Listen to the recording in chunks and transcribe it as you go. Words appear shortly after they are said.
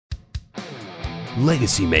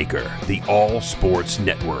LegacyMaker, the all-sports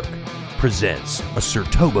network, presents a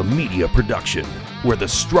SIRTOBA Media production where the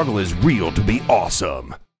struggle is real to be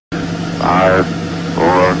awesome. 5,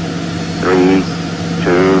 4, 3,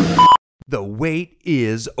 2. The wait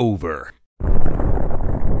is over.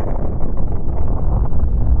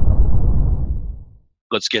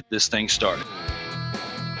 Let's get this thing started.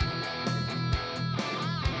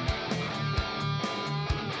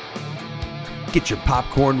 Get your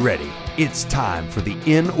popcorn ready. It's time for the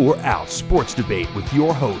In or Out sports debate with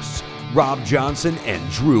your hosts, Robb Johnson and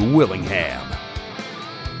Drew Willingham.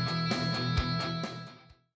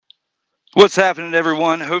 What's happening,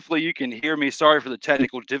 everyone? Hopefully you can hear me. Sorry for the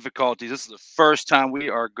technical difficulties. This is the first time we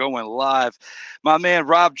are going live. My man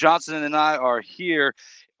Robb Johnson and I are here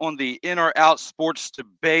on the In or Out sports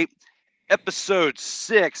debate, episode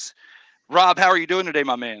 6. Robb, how are you doing today,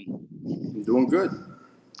 my man? I'm doing good.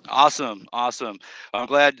 Awesome. I'm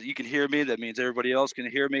glad you can hear me. That means everybody else can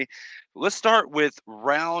hear me. Let's start with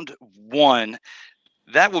round 1.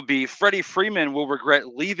 That will be Freddie Freeman will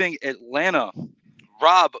regret leaving Atlanta.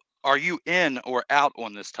 Robb, are you in or out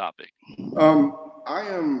on this topic? I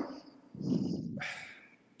am.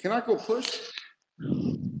 Can I go push?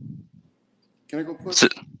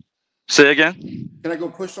 Say again? Can I go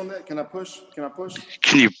push on that? Can I push?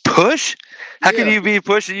 Can you push? How Yeah. can you be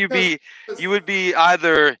pushing? You would be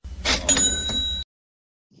either.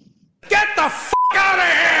 Get the f*** out of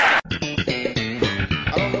here!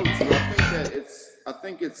 I don't know, Drew. I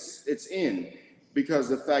think it's in because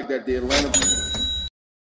the fact that the Atlanta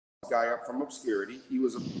guy up from obscurity, he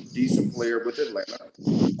was a decent player with Atlanta.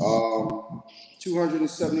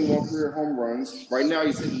 271 career home runs. Right now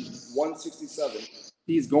he's hitting 167.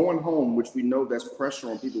 He's going home, which we know that's pressure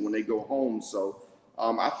on people when they go home. So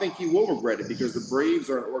I think he will regret it because the Braves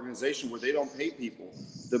are an organization where they don't pay people.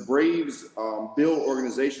 The Braves build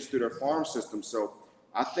organizations through their farm system. So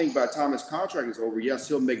I think by the time his contract is over, yes,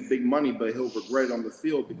 he'll make big money, but he'll regret it on the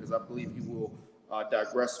field because I believe he will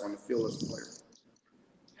digress on the field as a player.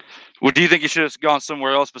 Well, do you think he should have gone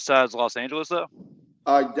somewhere else besides Los Angeles, though?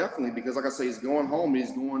 Definitely, because like I say, he's going home.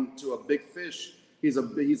 He's going to a big fish. He's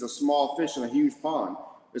a small fish in a huge pond.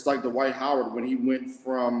 It's like Dwight Howard when he went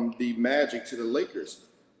from the Magic to the Lakers.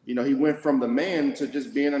 You know, he went from the man to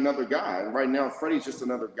just being another guy. And right now, Freddie's just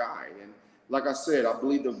another guy. And like I said, I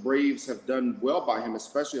believe the Braves have done well by him,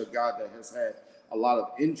 especially a guy that has had a lot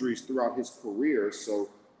of injuries throughout his career. So,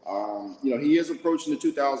 he is approaching the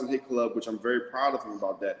 2,000 hit club, which I'm very proud of him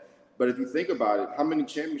about that. But if you think about it, how many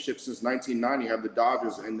championships since 1990 have the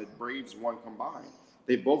Dodgers and the Braves won combined?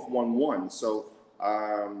 They both won one. So,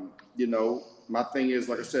 my thing is,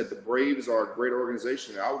 like I said, the Braves are a great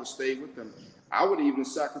organization. I would have stayed with them. I would even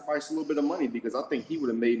sacrifice a little bit of money because I think he would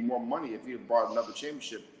have made more money if he had brought another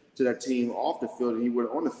championship to that team off the field than he would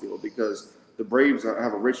on the field because the Braves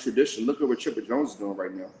have a rich tradition. Look at what Chipper Jones is doing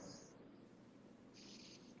right now.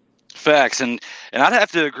 Facts, and I'd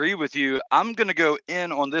have to agree with you. I'm going to go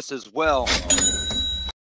in on this as well.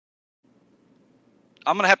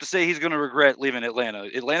 I'm going to have to say he's going to regret leaving Atlanta.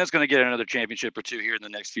 Atlanta's going to get another championship or two here in the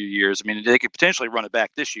next few years. I mean, they could potentially run it back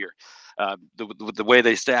this year, the way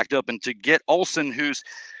they stacked up. And to get Olsen, who's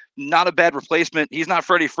not a bad replacement. He's not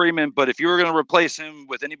Freddie Freeman, but if you were going to replace him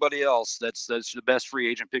with anybody else, that's the best free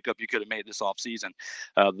agent pickup you could have made this offseason.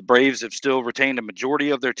 The Braves have still retained a majority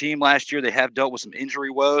of their team last year. They have dealt with some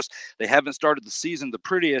injury woes. They haven't started the season the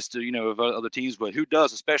prettiest, of other teams, but who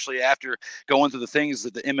does, especially after going through the things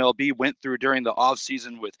that the MLB went through during the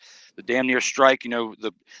offseason with the damn near strike. You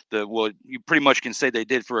pretty much can say they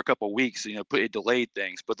did for a couple of weeks. It delayed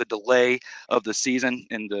things, but the delay of the season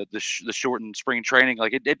and the shortened spring training,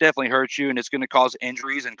 like it definitely hurts you, and it's going to cause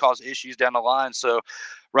injuries and cause issues down the line. So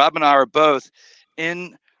Robb and I are both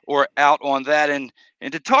in or out on that. And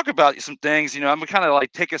to talk about some things, I'm going to kind of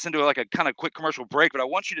like take us into like a kind of quick commercial break, but I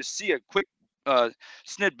want you to see a quick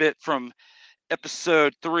snippet from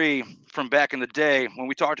episode 3 from back in the day when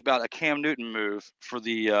we talked about a Cam Newton move for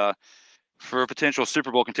a potential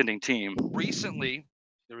Super Bowl contending team. Recently,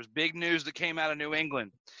 there was big news that came out of New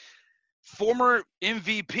England. Former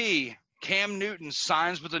MVP Cam Newton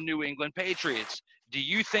signs with the New England Patriots. Do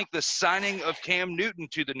you think the signing of Cam Newton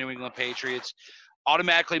to the New England Patriots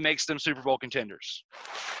automatically makes them Super Bowl contenders?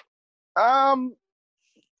 I'm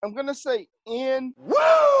going to say in.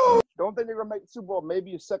 Woo! Don't think they're going to make the Super Bowl,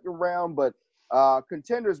 maybe a second round, but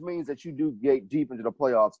contenders means that you do get deep into the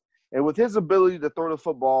playoffs. And with his ability to throw the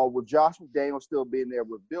football, with Josh McDaniels still being there,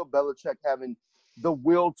 with Bill Belichick having the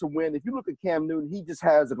will to win. If you look at Cam Newton, he just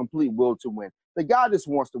has a complete will to win. The guy just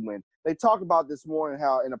wants to win. They talked about this morning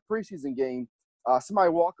how in a preseason game, somebody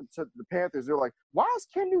walked up to the Panthers. They're like, why is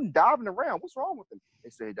Cam Newton diving around? What's wrong with him? They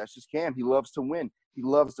say, that's just Cam. He loves to win. He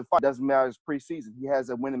loves to fight. Doesn't matter his preseason. He has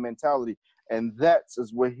a winning mentality. And that's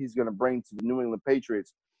what he's going to bring to the New England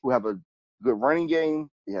Patriots, who have a good running game.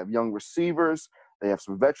 They have young receivers. They have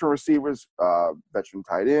some veteran receivers, veteran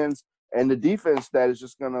tight ends, and the defense that is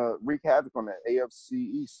just going to wreak havoc on that AFC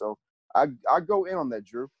East. So I go in on that,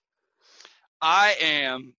 Drew. I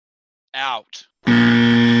am out.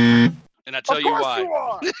 And I tell you why. You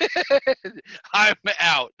are. I'm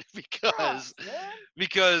out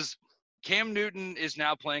because Cam Newton is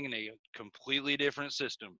now playing in a completely different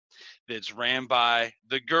system that's ran by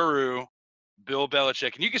the guru, Bill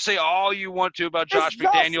Belichick. And you can say all you want to about Josh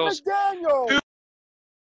McDaniels.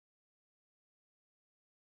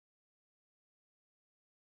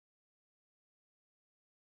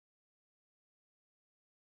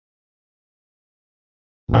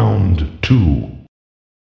 Round 2.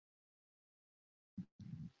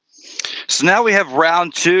 So now we have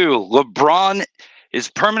round 2. LeBron is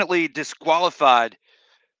permanently disqualified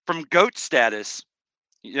from GOAT status.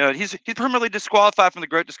 You know, he's permanently disqualified from the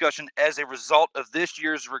GOAT discussion as a result of this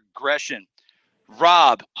year's regression.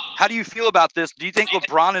 Rob, how do you feel about this? Do you think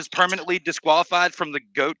LeBron is permanently disqualified from the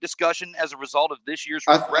GOAT discussion as a result of this year's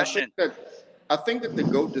regression? I think that the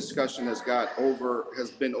GOAT discussion has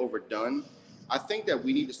been overdone. I think that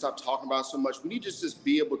we need to stop talking about it so much. We need to just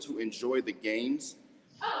be able to enjoy the games.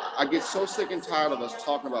 I get so sick and tired of us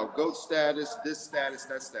talking about GOAT status, this status,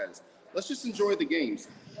 that status. Let's just enjoy the games.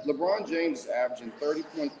 LeBron James is averaging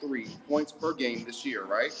 30.3 points per game this year,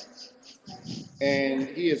 right? And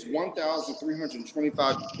he is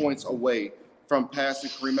 1,325 points away from passing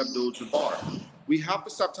Kareem Abdul-Jabbar. We have to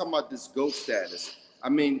stop talking about this GOAT status. I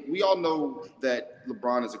mean, we all know that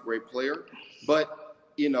LeBron is a great player, but,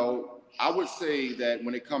 you know, I would say that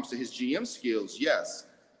when it comes to his GM skills, yes,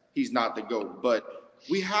 he's not the GOAT, but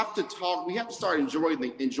we have to start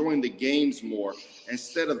enjoying the games more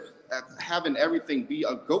instead of having everything be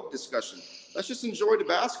a GOAT discussion. Let's just enjoy the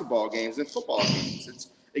basketball games and football games.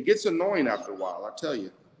 It gets annoying after a while, I tell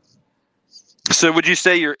you. So would you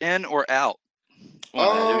say you're in or out?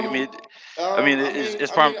 I mean,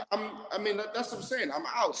 that's what I'm saying. I'm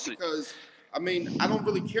out because, I mean, I don't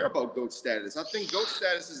really care about GOAT status. I think GOAT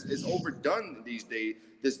status is overdone this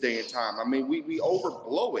day and time. I mean, we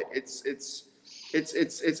overblow it. It's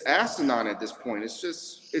asinine at this point.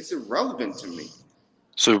 It's irrelevant to me.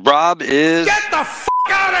 So Rob is Get the f***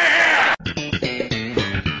 out of here!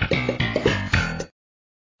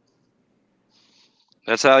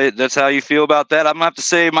 That's how you feel about that. I'm gonna have to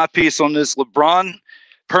say my piece on this. LeBron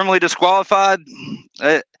permanently disqualified.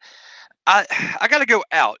 I got to go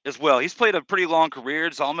out as well. He's played a pretty long career.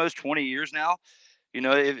 It's almost 20 years now. You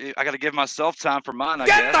know, I got to give myself time for mine.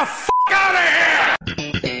 Get the f*** out of here!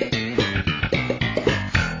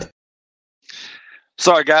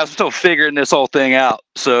 Sorry, guys, I'm still figuring this whole thing out,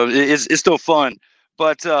 so it's still fun.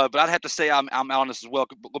 But I'd have to say I'm out on this as well.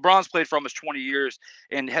 LeBron's played for almost 20 years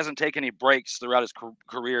and hasn't taken any breaks throughout his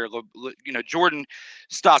career. You know, Jordan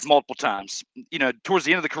stopped multiple times. You know, towards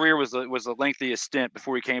the end of the career was the lengthiest stint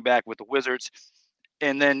before he came back with the Wizards.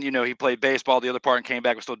 And then, you know, he played baseball the other part and came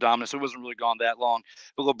back, was still dominant, so it wasn't really gone that long.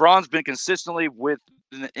 But LeBron's been consistently with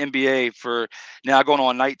the NBA for now going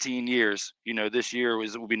on 19 years. You know, this year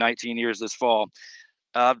will be 19 years this fall.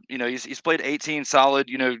 You know, he's played 18 solid,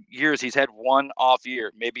 you know, years. He's had one off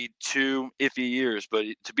year, maybe two iffy years, but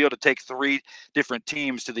to be able to take 3 different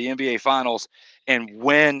teams to the NBA Finals and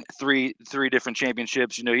win three different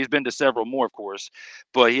championships, you know, he's been to several more, of course,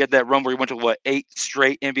 but he had that run where he went to 8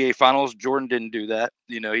 straight NBA Finals. Jordan didn't do that.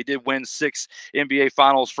 You know, he did win 6 NBA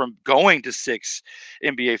Finals from going to 6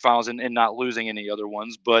 NBA Finals and not losing any other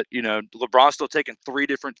ones. But, you know, LeBron's still taking 3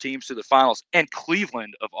 different teams to the finals, and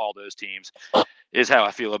Cleveland of all those teams is how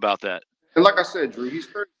I feel about that. And like I said, Drew, he's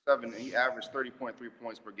 37 and he averaged 30.3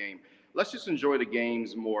 points per game. Let's just enjoy the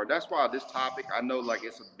games more. That's why this topic, I know like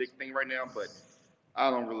it's a big thing right now, but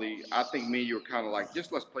I think me and you are kind of like,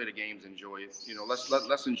 just let's play the games, enjoy it. You know,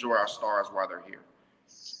 let's enjoy our stars while they're here.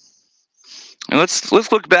 And let's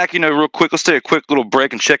look back, you know, real quick. Let's take a quick little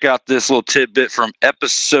break and check out this little tidbit from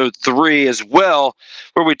episode 3 as well,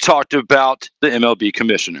 where we talked about the MLB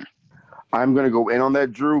commissioner. I'm going to go in on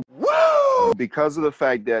that, Drew. Woo! Because of the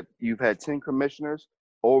fact that you've had 10 commissioners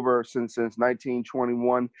over since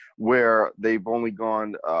 1921, where they've only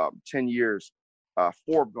gone 10 years, 4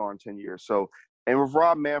 have gone 10 years. So, and with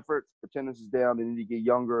Rob Manfred, attendance is down. They need to get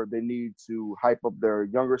younger. They need to hype up their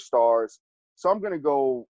younger stars. So I'm going to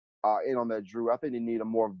go in on that, Drew. I think they need a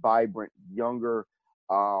more vibrant, younger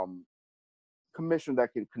commissioner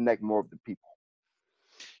that can connect more with the people.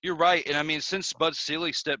 You're right. And I mean, since Bud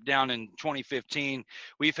Selig stepped down in 2015,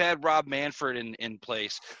 we've had Rob Manfred in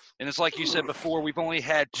place. And it's like you said before, we've only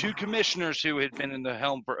had two commissioners who had been in the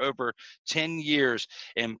helm for over 10 years.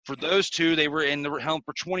 And for those two, they were in the helm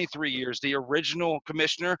for 23 years. The original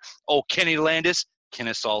commissioner, Kenny Landis,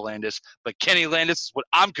 Kennesaw Landis, but Kenny Landis is what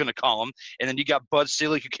I'm going to call him. And then you got Bud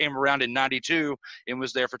Selig, who came around in 92 and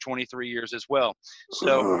was there for 23 years as well.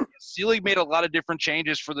 So Selig made a lot of different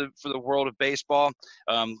changes for the world of baseball.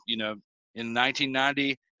 In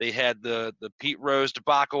 1990, they had the Pete Rose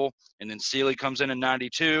debacle, and then Selig comes in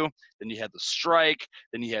 92. Then you had the strike.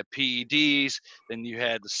 Then you had PEDs. Then you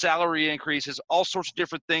had the salary increases, all sorts of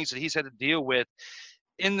different things that he's had to deal with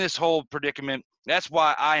in this whole predicament. That's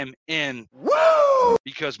why I am in. Woo!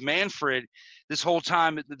 Because Manfred, this whole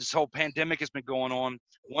time, this whole pandemic has been going on.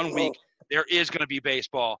 1 week, there is going to be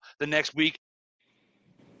baseball. The next week.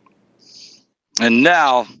 And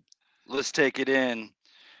now, let's take it in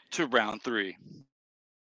to round 3.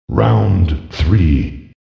 Round 3.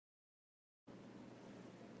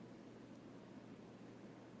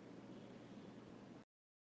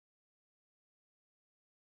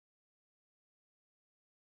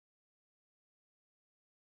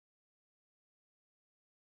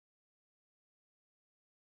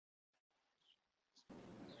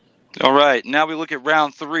 All right, now we look at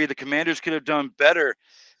round 3. The Commanders could have done better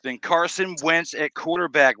than Carson Wentz at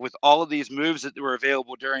quarterback with all of these moves that were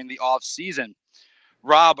available during the offseason.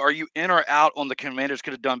 Rob, are you in or out on the Commanders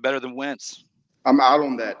could have done better than Wentz? I'm out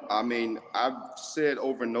on that. I mean, I've said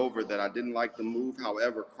over and over that I didn't like the move.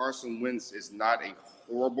 However, Carson Wentz is not a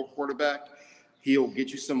horrible quarterback. He'll get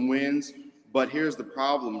you some wins. But here's the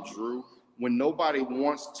problem, Drew. When nobody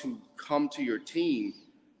wants to come to your team,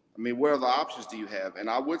 I mean, what other options do you have? And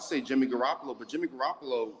I would say Jimmy Garoppolo, but Jimmy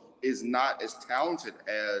Garoppolo is not as talented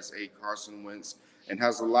as a Carson Wentz and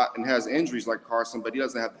has injuries like Carson, but he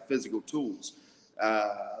doesn't have the physical tools.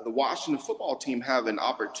 The Washington football team have an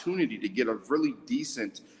opportunity to get a really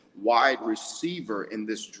decent wide receiver in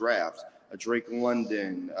this draft, a Drake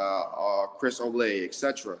London, Chris Olave,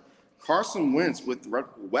 etc. Carson Wentz with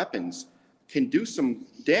weapons can do some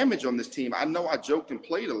damage on this team. I know I joked and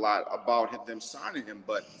played a lot about them signing him,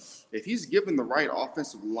 but if he's given the right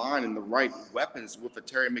offensive line and the right weapons with a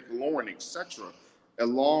Terry McLaurin, etc.,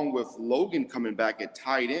 along with Logan coming back at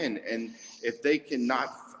tight end, and if they can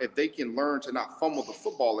learn to not fumble the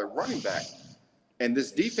football at running back, and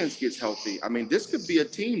this defense gets healthy, I mean, this could be a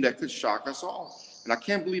team that could shock us all. And I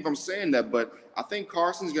can't believe I'm saying that, but I think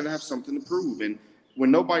Carson's going to have something to prove. And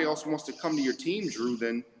when nobody else wants to come to your team, Drew,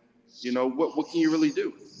 then you know what can you really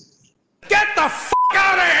do? Get the f***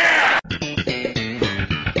 out of here!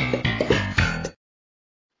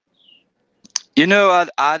 You know,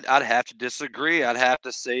 I'd have to disagree. I'd have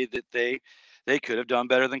to say that they could have done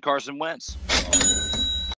better than Carson Wentz.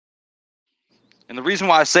 And the reason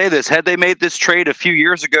why I say this, had they made this trade a few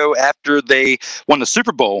years ago after they won the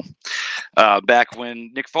Super Bowl, back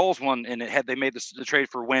when Nick Foles won, and had they made the trade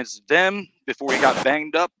for Wentz then before he got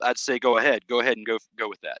banged up, I'd say go ahead and go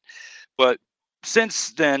with that. But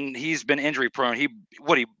since then, he's been injury prone. He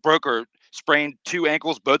broke or sprained 2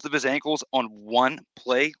 ankles, both of his ankles on one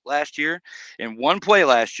play last year. In one play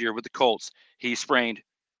last year with the Colts, he sprained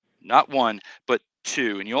not 1, but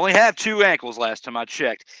 2. And you only have 2 ankles last time I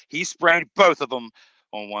checked. He sprained both of them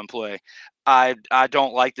on one play. I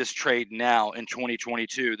don't like this trade now in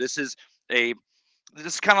 2022. This is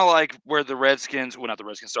kind of like where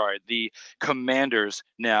the Commanders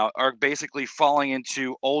now are basically falling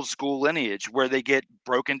into old school lineage where they get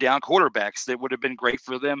broken down quarterbacks that would have been great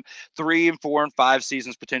for them 3 and 4 and 5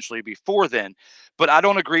 seasons potentially before then. But I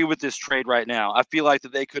don't agree with this trade right now. I feel like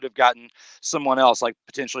that they could have gotten someone else, like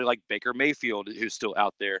potentially like Baker Mayfield, who's still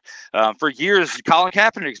out there. For years, Colin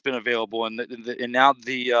Kaepernick's been available, and now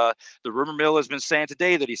the rumor mill has been saying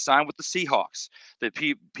today that he signed with the Seahawks. That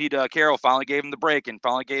Pete Carroll finally gave him the break and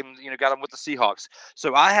finally got him with the Seahawks.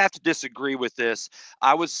 So I have to disagree with this.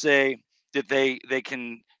 I would say that they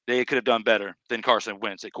could have done better than Carson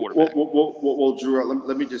Wentz at quarterback. Well, Drew,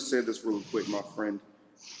 let me just say this real quick, my friend.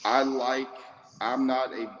 I'm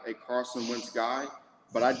not a Carson Wentz guy,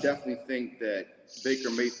 but I definitely think that Baker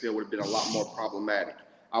Mayfield would have been a lot more problematic.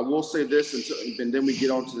 I will say this, and then we get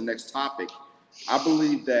on to the next topic. I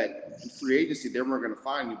believe that in free agency, they weren't going to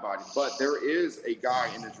find anybody, but there is a guy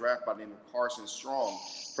in the draft by the name of Carson Strong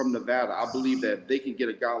from Nevada. I believe that if they can get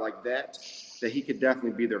a guy like that he could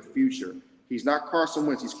definitely be their future. He's not Carson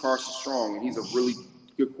Wentz, he's Carson Strong, and he's a really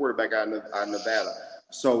good quarterback out of Nevada.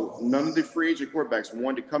 So none of the free agent quarterbacks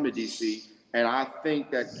wanted to come to DC, and I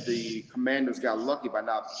think that the Commanders got lucky by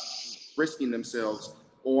not risking themselves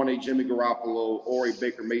on a Jimmy Garoppolo or a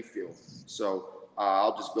Baker Mayfield. So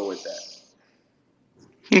I'll just go with that.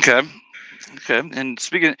 Okay. And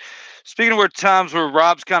speaking of where times where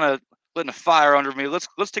Rob's kind of letting a fire under me, let's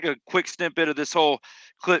take a quick snippet of this whole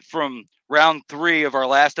clip from round 3 of our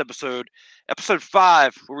last episode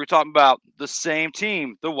 5, where we're talking about the same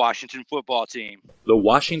team, the Washington football team. The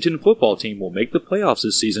Washington football team will make the playoffs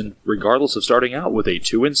this season, regardless of starting out with a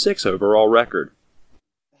 2-6 overall record.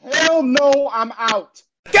 Hell no, I'm out.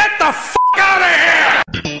 Get the f*** out of here!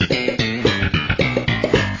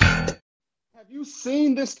 Have you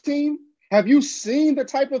seen this team? Have you seen the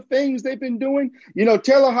type of things they've been doing? You know,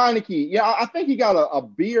 Taylor Heineke, yeah, I think he got a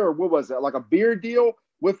beer, what was it, like a beer deal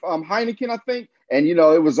with Heineken, I think. And, you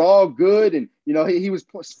know, it was all good. And, you know, he was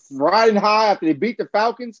riding high after they beat the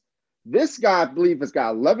Falcons. This guy, I believe, has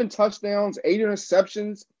got 11 touchdowns, 8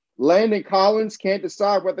 interceptions. Landon Collins can't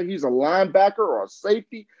decide whether he's a linebacker or a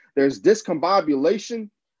safety. There's discombobulation.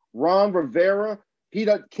 Ron Rivera,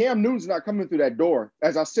 Cam Newton's not coming through that door.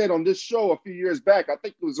 As I said on this show a few years back, I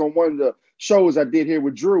think it was on one of the shows I did here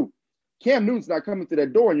with Drew. Cam Newton's not coming through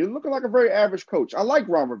that door, and you're looking like a very average coach. I like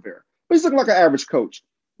Ron Rivera, but he's looking like an average coach.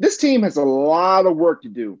 This team has a lot of work to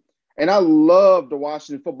do, and I love the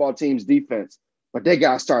Washington football team's defense, but they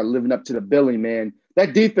got to start living up to the billing, man.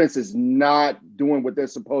 That defense is not doing what they're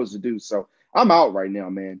supposed to do, so I'm out right now,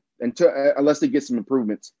 man, unless they get some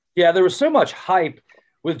improvements. Yeah, there was so much hype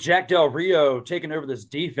with Jack Del Rio taking over this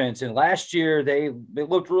defense, and last year they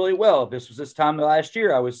looked really well. If this was this time last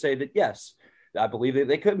year, I would say that, yes, I believe that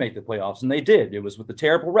they could make the playoffs, and they did. It was with a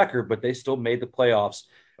terrible record, but they still made the playoffs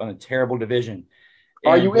on a terrible division.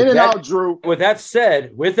 Are you in and out, Drew? With that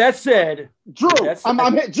said, Drew,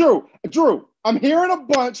 I'm hearing a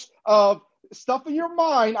bunch of stuff in your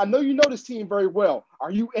mind. I know you know this team very well. Are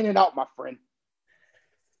you in and out, my friend?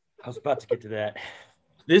 I was about to get to that.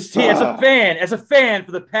 This team, as a fan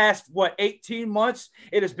for the past, 18 months,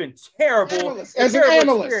 it has been terrible. As an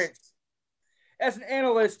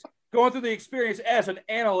analyst, going through the experience as an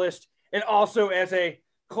analyst and also as a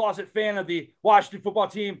closet fan of the Washington football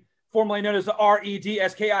team, formerly known as the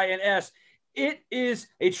Redskins, it is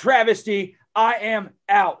a travesty. I am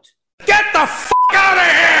out. Get the f*** out of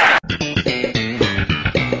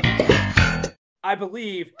here! I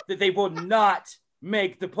believe that they will not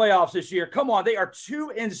make the playoffs this year. Come on, they are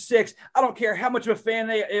 2-6. I don't care how much of a fan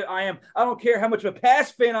I am. I don't care how much of a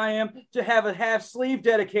past fan I am to have a half sleeve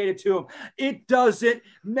dedicated to them. It doesn't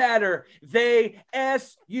matter. They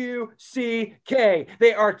S-U-C-K.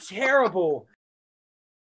 They are terrible.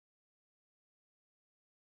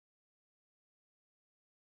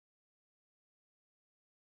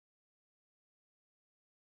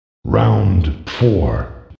 Round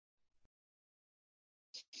 4.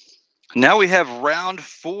 Now we have round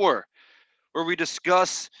 4, where we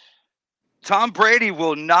discuss Tom Brady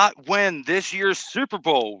will not win this year's Super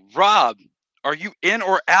Bowl. Rob, are you in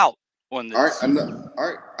or out on this? All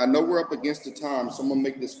right. I know we're up against the time, so I'm going to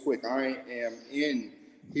make this quick. I am in.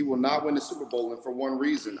 He will not win the Super Bowl, and for one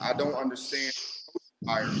reason. I don't understand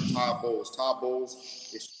Todd Bowles. Todd Bowles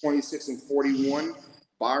is 26-41.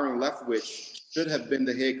 Byron Leftwich should have been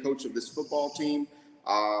the head coach of this football team.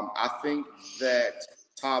 I think that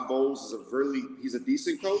Todd Bowles is he's a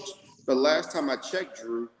decent coach, but last time I checked,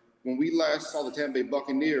 Drew, when we last saw the Tampa Bay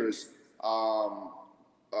Buccaneers,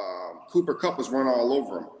 Cooper Kupp was running all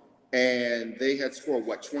over him, and they had scored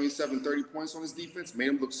 27, 30 points on his defense, made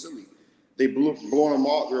him look silly. They were blowing him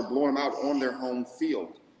out on their home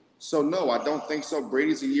field. So no, I don't think so.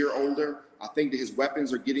 Brady's a year older. I think that his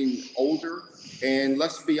weapons are getting older, and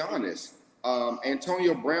let's be honest,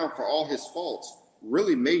 Antonio Brown, for all his faults,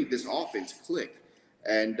 really made this offense click.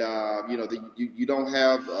 And you don't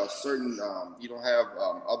have other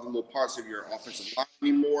little parts of your offensive line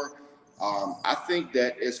anymore. I think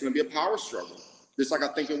that it's going to be a power struggle, just like I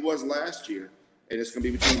think it was last year, and it's going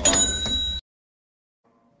to be between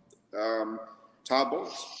Todd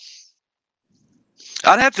Bowles.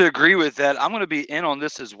 I'd have to agree with that. I'm going to be in on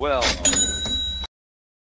this as well.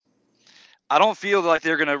 I don't feel like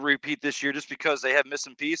they're going to repeat this year just because they have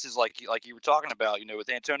missing pieces like you were talking about, with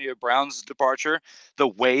Antonio Brown's departure, the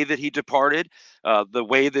way that he departed, the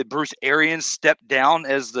way that Bruce Arians stepped down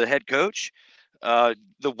as the head coach,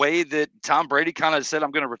 the way that Tom Brady kind of said,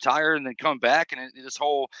 I'm going to retire and then come back. And this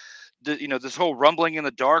whole rumbling in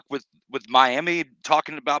the dark with Miami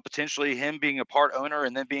talking about potentially him being a part owner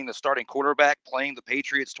and then being the starting quarterback, playing the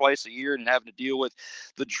Patriots twice a year and having to deal with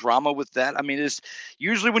the drama with that. I mean, it's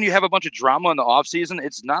usually when you have a bunch of drama in the offseason,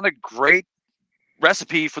 it's not a great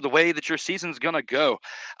recipe for the way that your season's gonna go.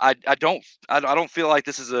 I don't feel like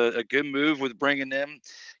this is a good move with bringing in,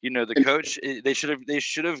 the coach. They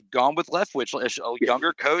should have gone with Leftwich, a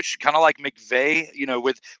younger coach, kind of like McVay,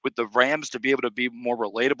 with the Rams, to be able to be more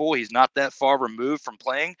relatable. He's not that far removed from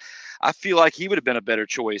playing. I feel like he would have been a better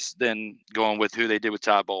choice than going with who they did with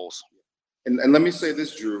Todd Bowles. And let me say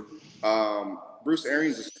this, Drew. Bruce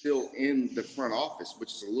Arians is still in the front office,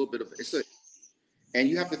 which is a little bit of and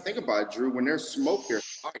you have to think about it, Drew. When there's smoke, there's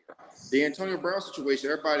fire. The Antonio Brown situation,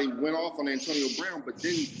 everybody went off on Antonio Brown, but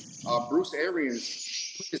then Bruce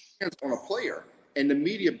Arians put his hands on a player, and the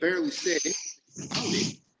media barely said anything about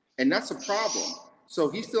it. And that's a problem. So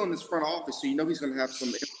he's still in this front office, so he's going to have some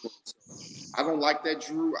influence. I don't like that,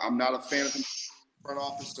 Drew. I'm not a fan of him in the front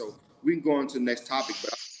office, so we can go on to the next topic,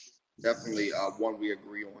 but definitely one we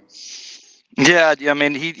agree on. Yeah, I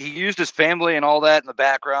mean, he used his family and all that in the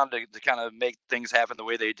background to kind of make things happen the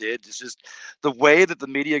way they did. It's just the way that the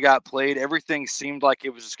media got played. Everything seemed like it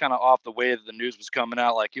was just kind of off the way that the news was coming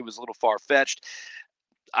out, like it was a little far-fetched.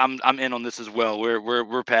 I'm in on this as well.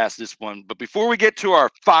 We're past this one. But before we get to our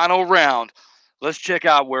final round, let's check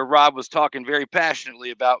out where Rob was talking very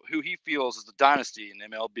passionately about who he feels is the dynasty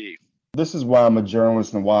in MLB. This is why I'm a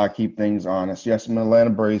journalist and why I keep things honest. Yes, I'm an Atlanta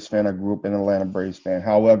Braves fan. I grew up an Atlanta Braves fan.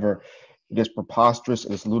 However, it is preposterous,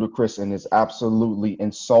 it is ludicrous, and it's absolutely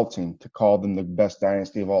insulting to call them the best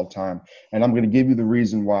dynasty of all time. And I'm going to give you the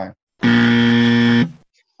reason why.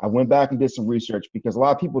 I went back and did some research because a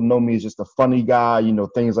lot of people know me as just a funny guy,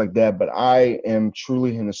 things like that. But I am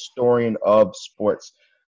truly an historian of sports.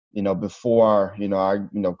 Before,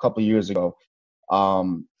 a couple of years ago.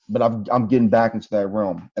 But I'm getting back into that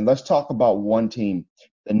realm. And let's talk about one team,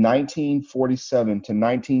 the 1947 to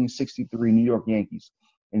 1963 New York Yankees.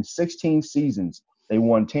 In 16 seasons, they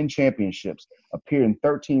won 10 championships, appeared in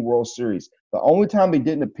 13 World Series. The only time they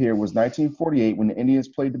didn't appear was 1948 when the Indians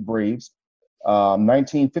played the Braves,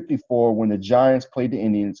 1954 when the Giants played the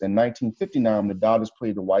Indians, and 1959 when the Dodgers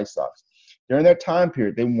played the White Sox. During that time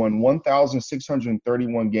period, they won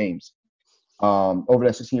 1,631 games over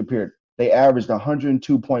that 16-year period. They averaged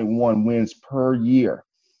 102.1 wins per year.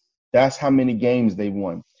 That's how many games they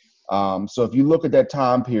won. So if you look at that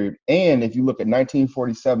time period, and if you look at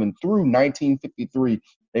 1947 through 1953,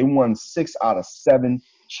 they won 6 out of 7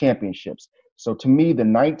 championships. So to me, the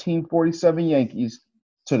 1947 Yankees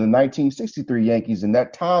to the 1963 Yankees in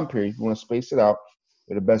that time period, if you want to space it out,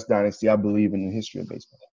 they're the best dynasty, I believe, in the history of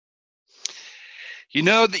baseball.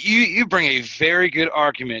 That you bring a very good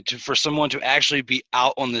argument for someone to actually be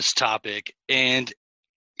out on this topic. And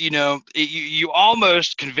you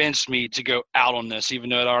almost convinced me to go out on this, even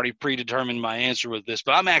though I'd already predetermined my answer with this,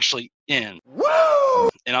 but I'm actually in. Woo!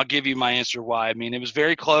 And I'll give you my answer why. I mean, it was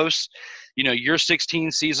very close. Your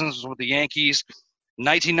 16 seasons was with the Yankees.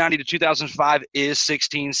 1990 to 2005 is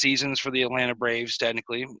 16 seasons for the Atlanta Braves,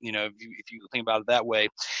 technically, if you think about it that way.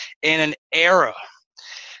 In an era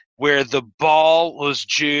where the ball was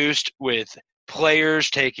juiced with players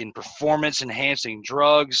taking performance-enhancing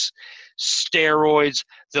drugs, steroids.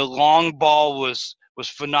 The long ball was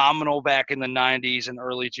phenomenal back in the 90s and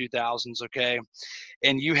early 2000s, okay?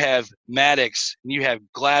 And you have Maddox, and you have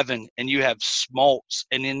Glavine, and you have Smoltz,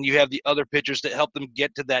 and then you have the other pitchers that helped them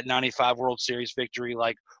get to that 95 World Series victory,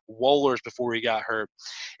 like Wohlers before he got hurt.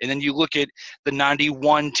 And then you look at the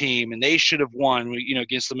 91 team, and they should have won,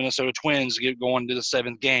 against the Minnesota Twins going to the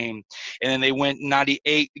 7th game. And then they went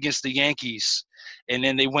 98 against the Yankees. And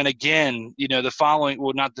then they went again, the following,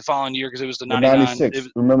 well, not the following year because it was the 99. 96.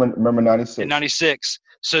 Remember 96. In 96.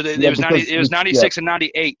 So it was 96 and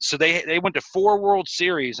 98. So they went to 4 World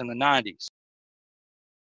Series in the 90s.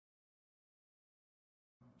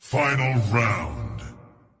 Final round.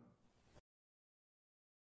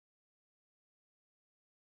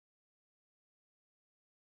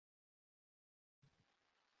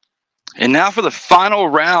 And now for the final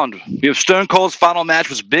round. We have Stone Cold's final match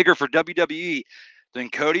was bigger for WWE than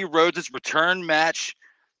Cody Rhodes' return match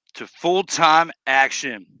to full-time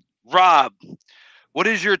action. Rob, what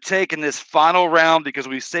is your take in this final round? Because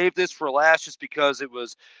we saved this for last just because it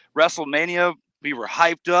was WrestleMania. We were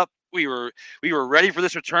hyped up. We were ready for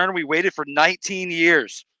this return. We waited for 19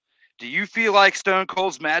 years. Do you feel like Stone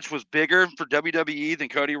Cold's match was bigger for WWE than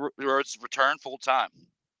Cody Rhodes' return full-time?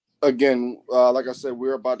 Again, like I said,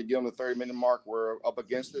 we're about to get on the 30-minute mark. We're up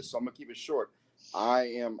against this, so I'm going to keep it short. I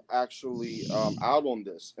am actually out on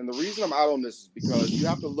this. And the reason I'm out on this is because you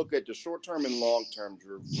have to look at the short term and long term,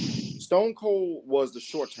 Drew. Stone Cold was the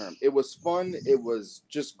short term. It was fun. It was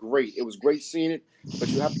just great. It was great seeing it. But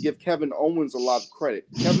you have to give Kevin Owens a lot of credit.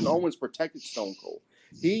 Kevin Owens protected Stone Cold.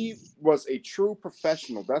 He was a true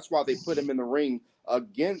professional. That's why they put him in the ring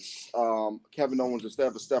against Kevin Owens instead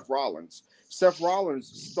of Seth Rollins. Seth Rollins,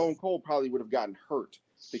 Stone Cold probably would have gotten hurt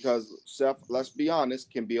because Seth, let's be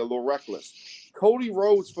honest, can be a little reckless. Cody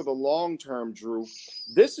Rhodes for the long term, Drew.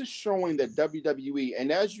 This is showing that WWE,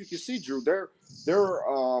 and as you can see, Drew, their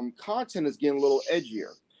content is getting a little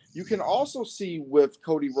edgier. You can also see with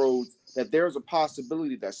Cody Rhodes that there's a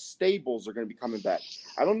possibility that stables are going to be coming back.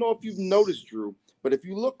 I don't know if you've noticed, Drew, but if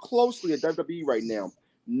you look closely at WWE right now,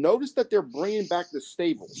 notice that they're bringing back the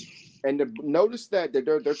stables, and notice that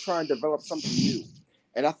they're trying to develop something new.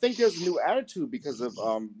 And I think there's a new attitude because of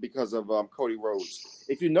Cody Rhodes.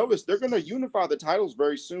 If you notice, they're going to unify the titles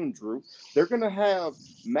very soon, Drew. They're going to have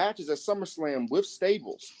matches at SummerSlam with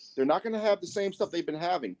stables. They're not going to have the same stuff they've been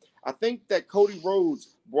having. I think that Cody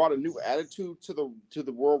Rhodes brought a new attitude to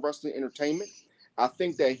the World Wrestling Entertainment. I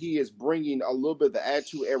think that he is bringing a little bit of the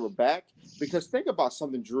Attitude Era back. Because think about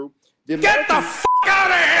something, Drew. Get the f***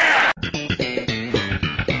 out of here!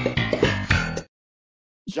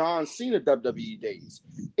 John Cena WWE days.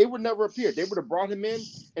 It would never appear. They would have brought him in.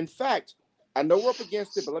 In fact, I know we're up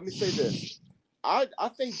against it, but let me say this. I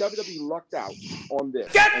think WWE lucked out on this.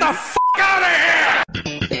 Get the f*** out of here!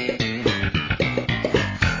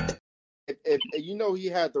 If you know he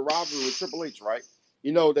had the rivalry with Triple H, right?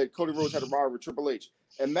 You know that Cody Rhodes had a rivalry with Triple H.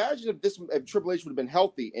 Imagine if Triple H would have been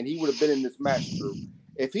healthy and he would have been in this match, Drew.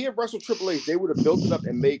 If he had wrestled Triple H, they would have built it up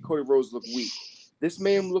and made Cody Rhodes look weak. This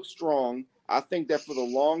man looks strong. I think that for the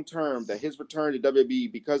long term, that his return to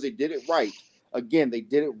WWE, because they did it right, again, they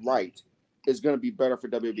did it right, is going to be better for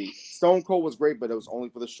WWE. Stone Cold was great, but it was only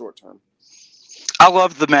for the short term. I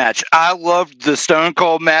loved the match. I loved the Stone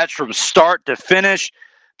Cold match from start to finish,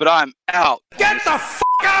 but I'm out. Get the f***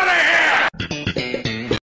 out of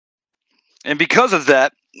here! And because of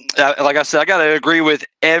that, like I said, I got to agree with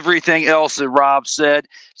everything else that Rob said.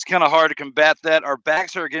 It's kind of hard to combat that. Our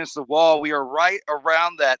backs are against the wall. We are right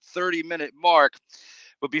around that 30-minute mark.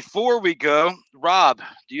 But before we go, Rob,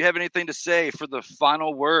 do you have anything to say for the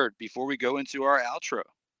final word before we go into our outro?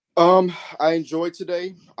 I enjoyed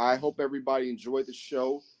today. I hope everybody enjoyed the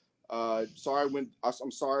show. I'm sorry I went a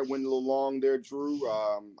little long there, Drew.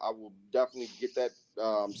 I will definitely get that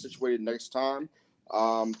situated next time.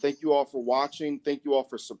 Thank you all for watching. Thank you all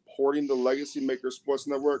for supporting the LegacyMaker Sports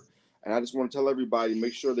Network. And I just want to tell everybody,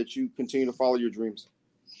 make sure that you continue to follow your dreams.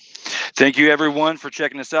 Thank you, everyone, for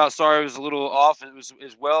checking us out. Sorry it was a little off. It was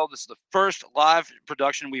as well. This is the first live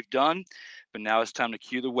production we've done, but now it's time to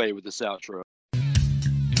cue the way with this outro.